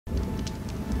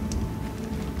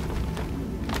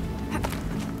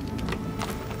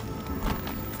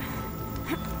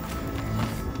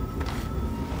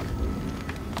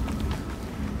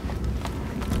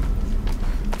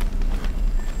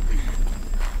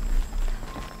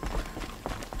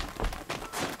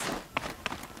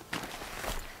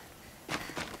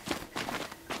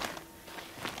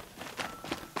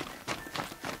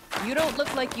You don't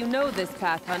look like you know this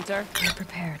path, Hunter. I'm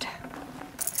prepared.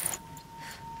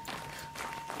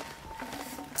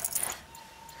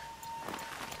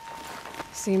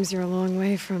 Seems you're a long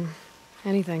way from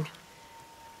anything.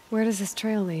 Where does this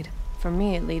trail lead? For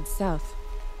me, it leads south.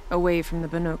 Away from the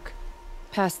Banuk.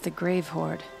 Past the Grave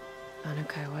Horde.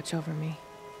 Anukai, watch over me.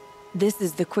 This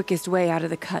is the quickest way out of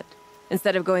the cut,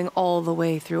 instead of going all the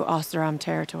way through Oseram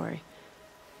territory.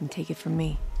 And take it from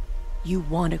me. You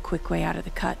want a quick way out of the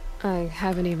cut. I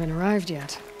haven't even arrived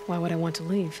yet. Why would I want to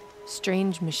leave?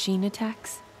 Strange machine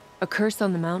attacks? A curse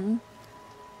on the mountain?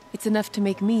 It's enough to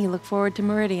make me look forward to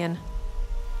Meridian.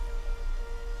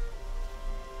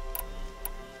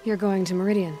 You're going to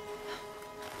Meridian?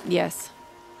 Yes.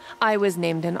 I was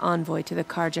named an envoy to the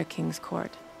Carja King's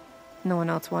court. No one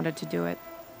else wanted to do it.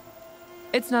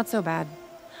 It's not so bad.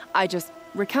 I just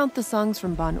recount the songs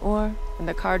from Ban-Ur, and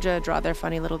the Carja draw their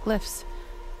funny little glyphs.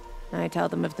 I tell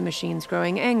them of the machine's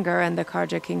growing anger, and the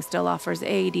Carja King still offers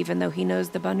aid, even though he knows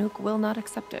the Banuk will not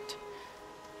accept it.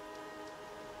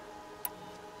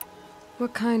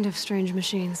 What kind of strange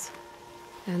machines?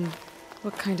 And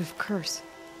what kind of curse?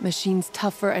 Machines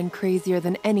tougher and crazier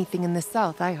than anything in the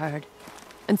south, I heard.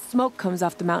 And smoke comes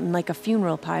off the mountain like a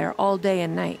funeral pyre all day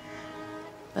and night.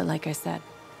 But like I said,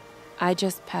 I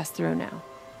just passed through now.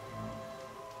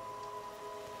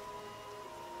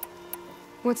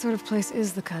 What sort of place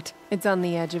is the cut? It's on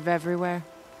the edge of everywhere.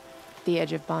 The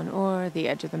edge of Ban-Ur, the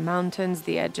edge of the mountains,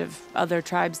 the edge of other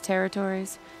tribes'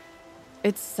 territories.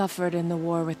 It suffered in the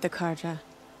war with the Carja.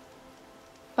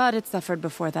 But it suffered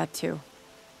before that too.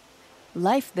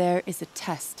 Life there is a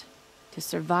test to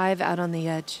survive out on the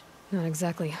edge. Not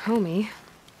exactly homey.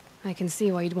 I can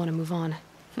see why you'd want to move on.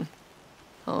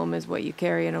 Home is what you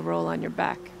carry in a roll on your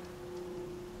back.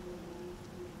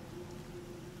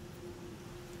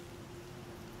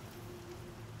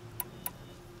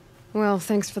 Well,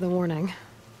 thanks for the warning.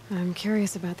 I'm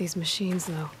curious about these machines,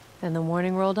 though. And the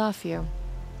warning rolled off you.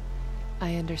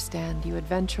 I understand you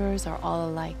adventurers are all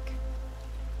alike.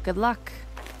 Good luck.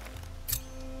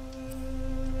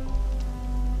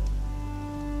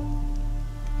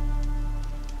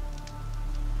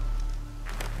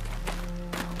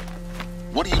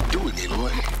 What are you doing,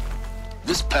 Aloy?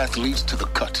 This path leads to the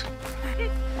cut.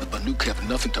 The Banuk have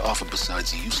nothing to offer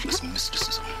besides useless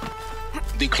mysticism.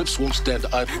 The Eclipse won't stand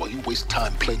idle while you waste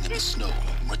time playing in the snow.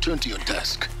 Return to your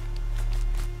desk.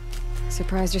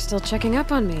 Surprised you're still checking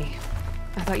up on me.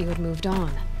 I thought you had moved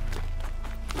on.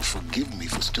 Forgive me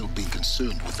for still being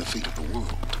concerned with the fate of the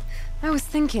world. I was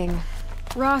thinking,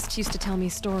 Rost used to tell me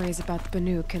stories about the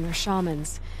Banuk and their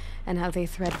shamans, and how they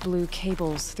thread blue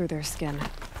cables through their skin.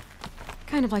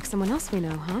 Kind of like someone else we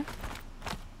know, huh?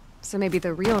 So maybe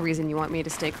the real reason you want me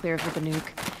to stay clear of the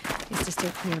Banuk is to stay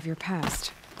clear of your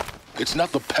past. It's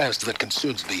not the past that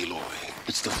concerns thee, Aloy.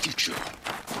 It's the future.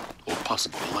 Or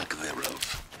possible lack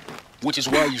thereof. Which is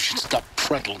why you should stop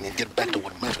prattling and get back to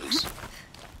what matters.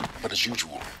 But as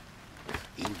usual,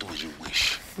 you'll do as you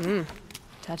wish.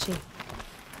 Touchy.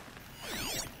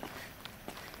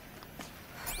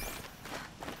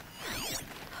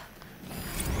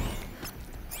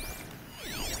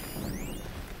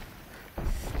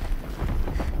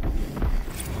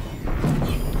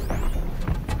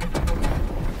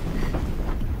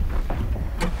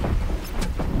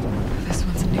 This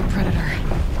one's a new predator.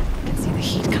 I can see the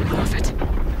heat coming off it.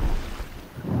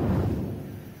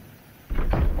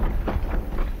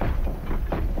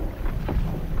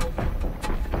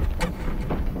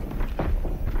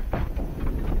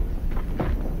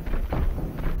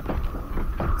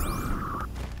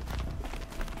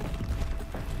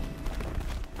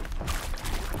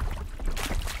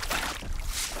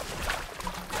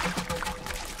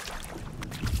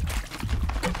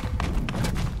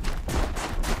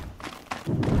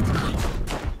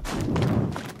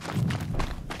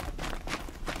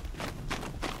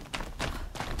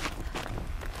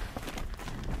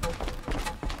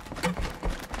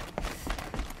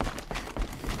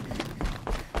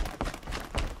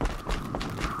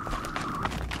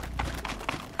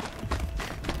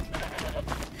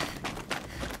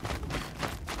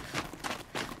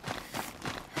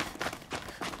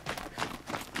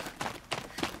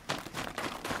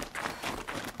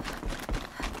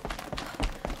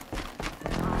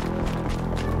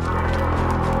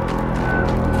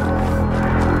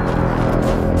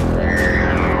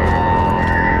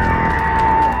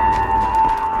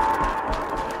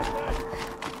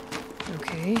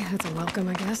 That's a welcome,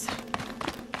 I guess.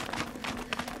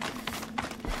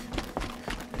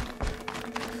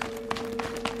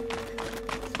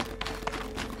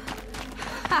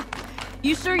 Ha!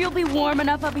 You sure you'll be warm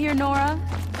enough up here, Nora?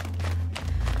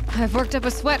 I've worked up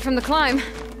a sweat from the climb.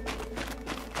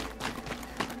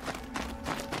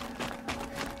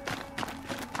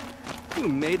 You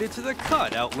made it to the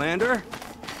cut, Outlander.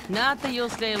 Not that you'll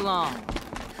stay long.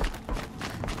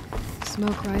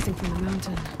 Smoke rising from the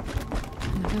mountain.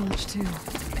 And the village, too.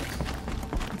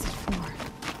 What's it for?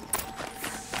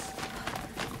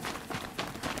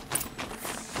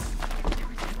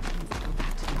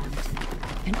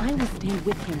 And I will stand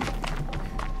with him.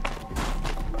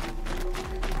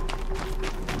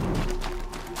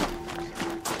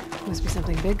 Must be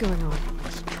something big going on.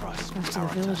 Most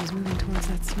of the village is moving towards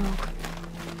that smoke.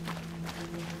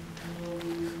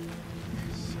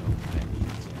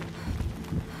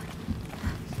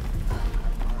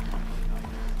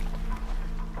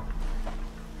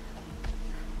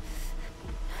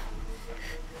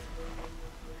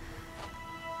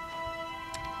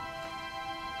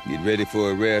 Get ready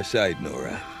for a rare sight,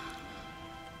 Nora.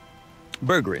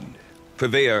 Bergrand,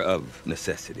 purveyor of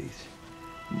necessities.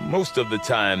 Most of the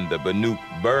time, the Banuk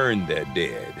burn their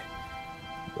dead.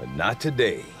 But not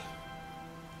today.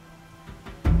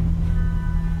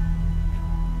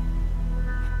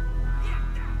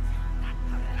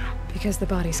 Because the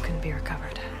bodies couldn't be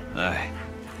recovered. Aye,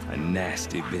 a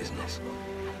nasty business.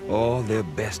 All their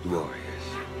best warriors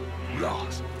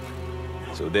lost.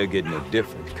 So they're getting a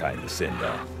different kind of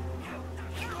send-off.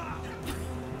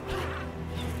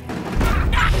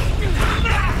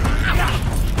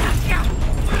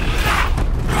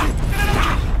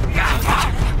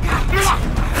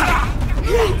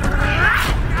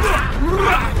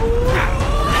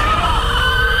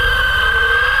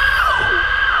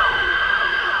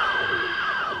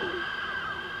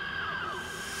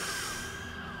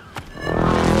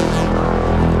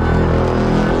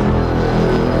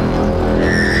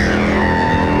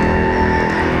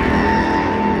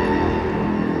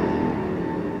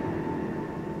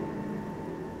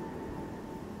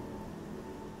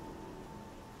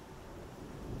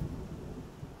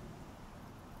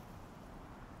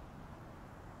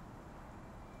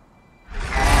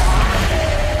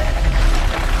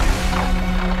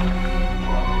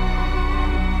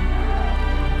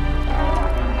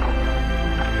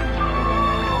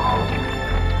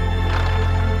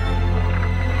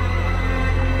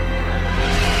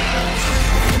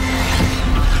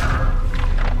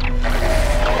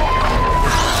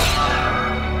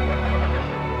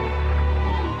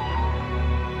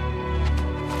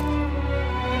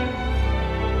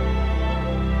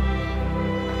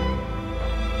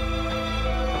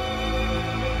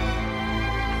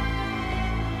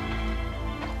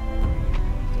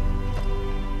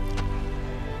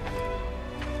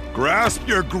 Grasp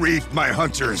your grief, my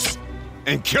hunters,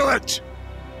 and kill it!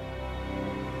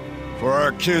 For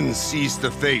our kin sees the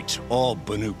fate all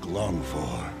Banuk long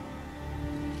for.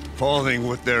 Falling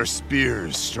with their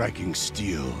spears striking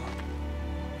steel.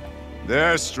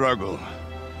 Their struggle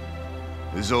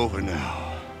is over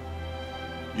now.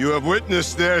 You have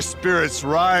witnessed their spirits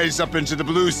rise up into the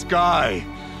blue sky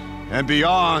and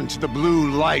beyond to the blue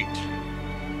light.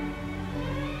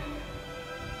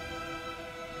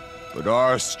 But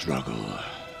our struggle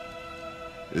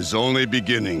is only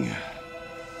beginning.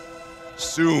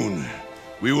 Soon,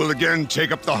 we will again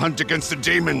take up the hunt against the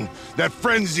daemon that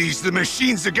frenzies the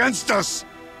machines against us.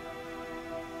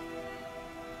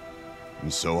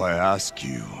 And so I ask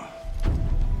you,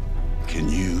 can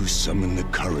you summon the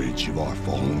courage of our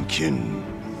fallen kin?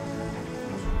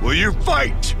 Will you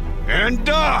fight and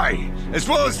die as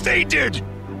well as they did?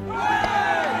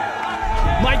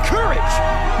 My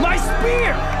courage! My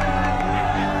spear!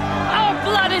 Our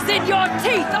blood is in your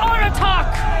teeth,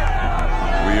 Aratak!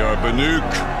 We are Banuk.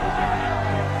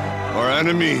 Our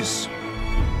enemies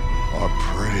are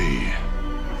prey.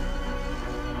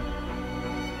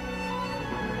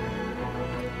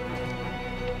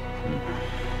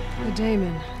 The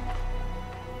daemon.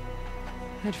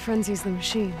 That frenzies the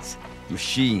machines.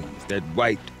 Machines that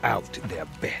wiped out their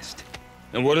best.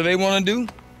 And what do they want to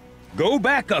do? Go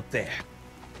back up there.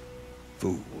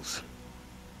 Fools.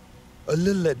 A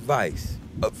little advice,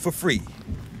 for free.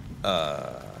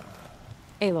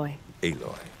 Aloy.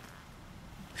 Aloy.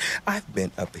 I've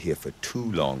been up here for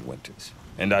 2 long winters,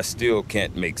 and I still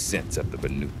can't make sense of the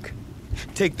Banuk.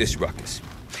 Take this ruckus.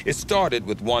 It started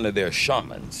with one of their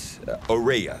shamans,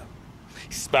 Ourea,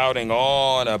 spouting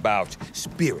on about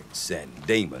spirits and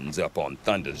daemons up on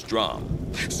Thunder's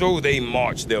drum. So they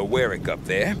march their Warwick up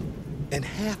there, and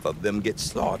half of them get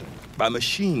slaughtered by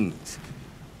machines.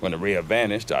 When Ourea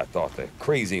vanished, I thought the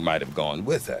crazy might have gone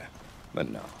with her. But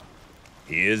no.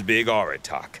 Here's Big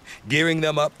Aratak, gearing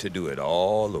them up to do it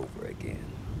all over again.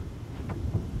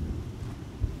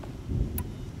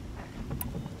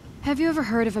 Have you ever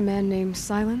heard of a man named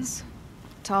Silence?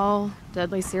 Tall,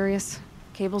 deadly serious,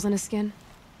 cables in his skin?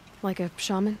 Like a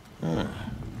shaman?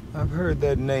 I've heard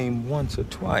that name once or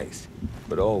twice,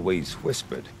 but always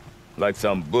whispered. Like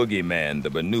some boogeyman the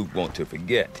Banuk want to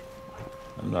forget.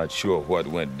 I'm not sure what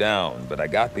went down, but I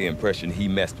got the impression he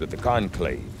messed with the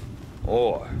Conclave.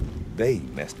 Or they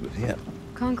messed with him.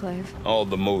 Conclave? All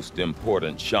the most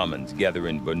important shamans gather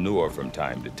in Banur from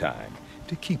time to time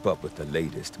to keep up with the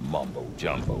latest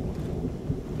mumbo-jumbo.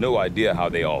 No idea how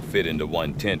they all fit into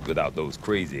one tent without those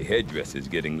crazy headdresses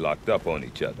getting locked up on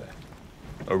each other.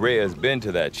 Ourea's been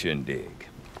to that shindig,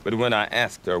 but when I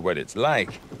asked her what it's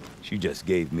like, she just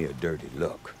gave me a dirty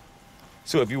look.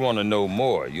 So if you want to know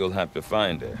more, you'll have to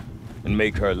find her and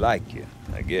make her like you,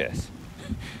 I guess.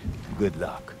 Good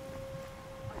luck.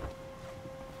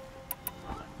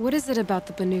 What is it about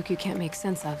the Banuk you can't make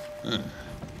sense of?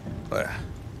 Well,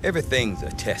 everything's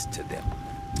a test to them.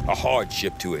 A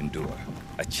hardship to endure.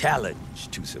 A challenge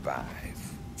to survive.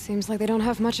 Seems like they don't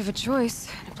have much of a choice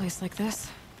in a place like this.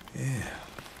 Yeah.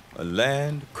 A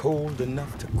land cold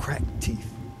enough to crack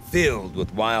teeth, filled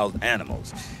with wild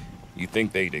animals. You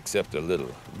think they'd accept a little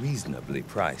reasonably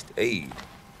priced aid.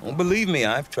 Oh, believe me,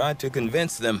 I've tried to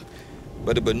convince them.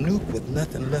 But a Banuk with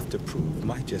nothing left to prove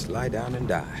might just lie down and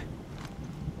die.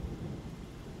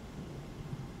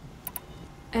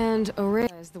 And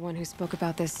Ourea is the one who spoke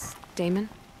about this daemon?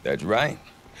 That's right.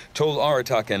 Told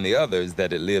Aratak and the others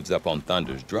that it lives up on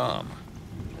Thunder's drum.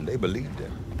 And they believed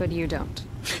him. But you don't.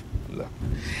 Look,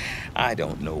 I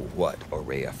don't know what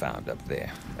Ourea found up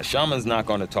there. A shaman's not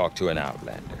going to talk to an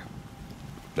outlander.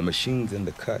 The machines in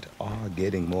the cut are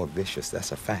getting more vicious,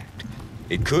 that's a fact.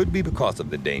 It could be because of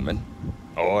the daemon,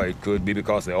 or it could be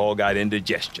because they all got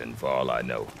indigestion, for all I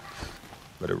know.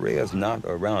 But Ourea's not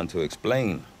around to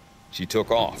explain. She took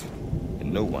off,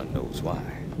 and no one knows why.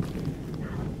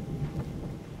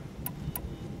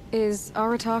 Is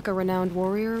Aratak a renowned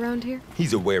warrior around here?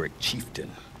 He's a Werik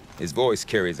chieftain. His voice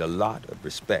carries a lot of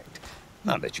respect.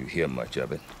 Not that you hear much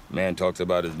of it. Man talks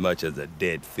about as much as a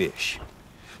dead fish.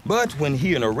 But when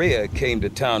he and Ourea came to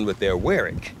town with their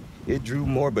Werik, it drew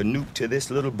more Banuk to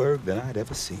this little burg than I'd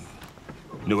ever seen.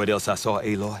 Know what else I saw,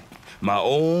 Aloy? My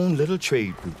own little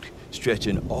trade route,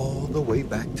 stretching all the way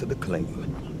back to the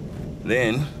claim.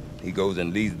 Then, he goes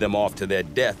and leads them off to their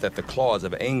death at the claws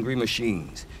of angry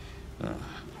machines.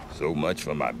 So much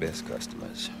for my best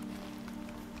customers.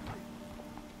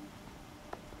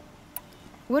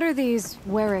 What are these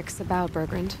Weriks about,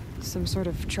 Bergrand? Some sort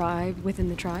of tribe within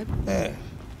the tribe?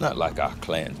 Not like our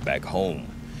clans back home.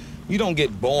 You don't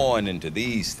get born into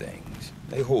these things.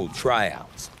 They hold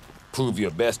tryouts. Prove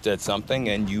your best at something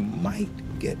and you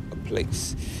might get a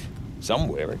place. Some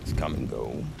Weriks come and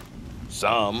go.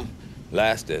 Some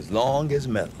last as long as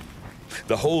metal.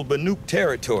 The whole Banuk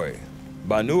territory,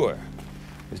 Banur,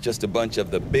 is just a bunch of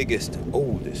the biggest,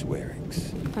 oldest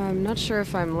Weriks. I'm not sure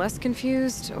if I'm less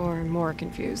confused or more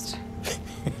confused.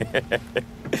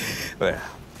 Well,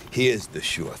 here's the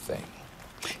sure thing.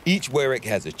 Each Werik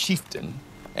has a chieftain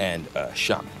and a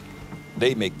shaman.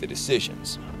 They make the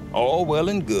decisions. All well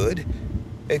and good,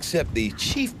 except the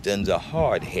chieftains are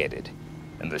hard-headed,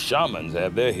 and the shamans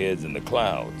have their heads in the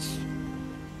clouds.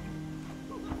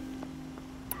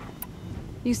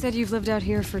 You said you've lived out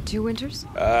here for 2 winters?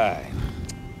 Aye.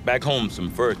 Back home,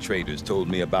 some fur traders told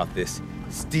me about this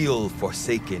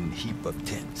steel-forsaken heap of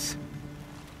tents.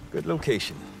 Good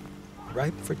location.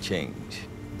 Ripe for change.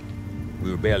 We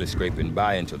were barely scraping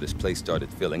by until this place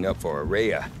started filling up for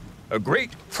Ourea. A great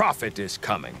prophet is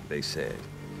coming, they said.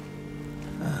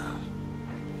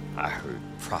 I heard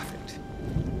prophet.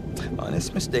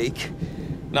 Honest mistake.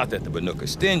 Not that the Banuk are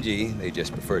stingy, they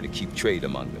just prefer to keep trade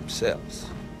among themselves.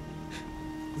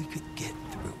 We could get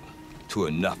through to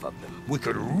enough of them. We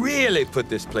could really put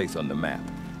this place on the map.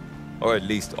 Or at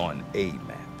least on a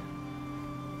map.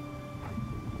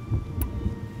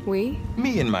 We?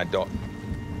 Me and my daughter.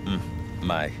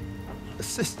 My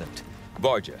assistant,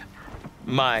 Varja.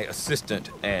 My assistant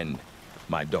and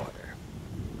my daughter.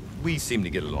 We seem to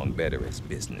get along better as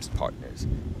business partners.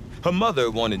 Her mother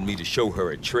wanted me to show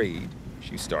her a trade.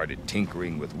 She started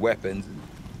tinkering with weapons.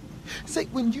 Say,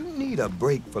 when you need a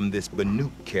break from this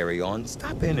Banuk carry-on,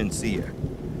 stop in and see her.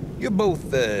 You're both,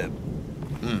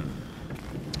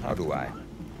 how do I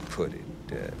put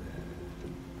it?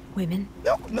 Women?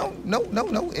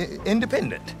 No.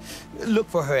 Independent. Look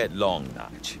for her at Long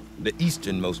Notch, the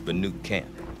easternmost Banuk camp.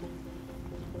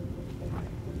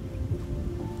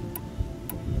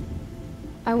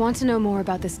 I want to know more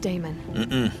about this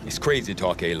daemon. It's crazy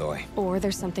talk, Aloy. Or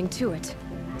there's something to it.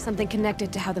 Something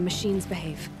connected to how the machines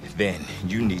behave. Then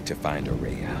you need to find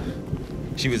Ourea.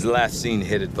 She was last seen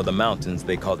headed for the mountains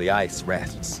they call the Ice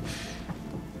Rafts.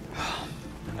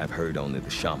 I've heard only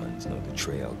the shamans know the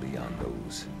trail beyond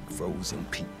those frozen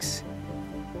peaks.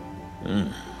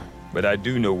 But I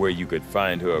do know where you could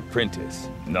find her apprentice,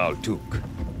 Naltuk.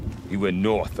 He went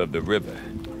north of the river,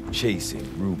 chasing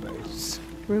rumors.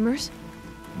 Rumors?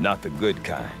 Not the good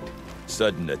kind.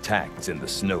 Sudden attacks in the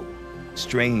snow.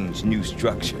 Strange new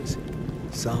structures.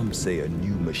 Some say a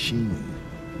new machine,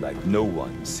 like no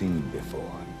one's seen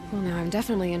before. Well, now I'm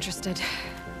definitely interested.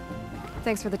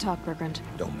 Thanks for the talk, Bergrand.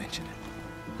 Don't mention it.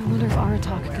 I wonder if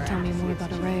Aratak could tell me more about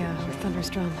Araya or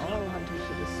Thunderstrom.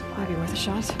 Might be worth a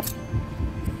shot.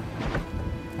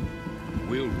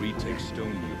 We'll retake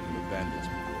Stoneview from the bandits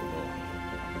before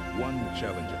long. One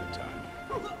challenge at a time.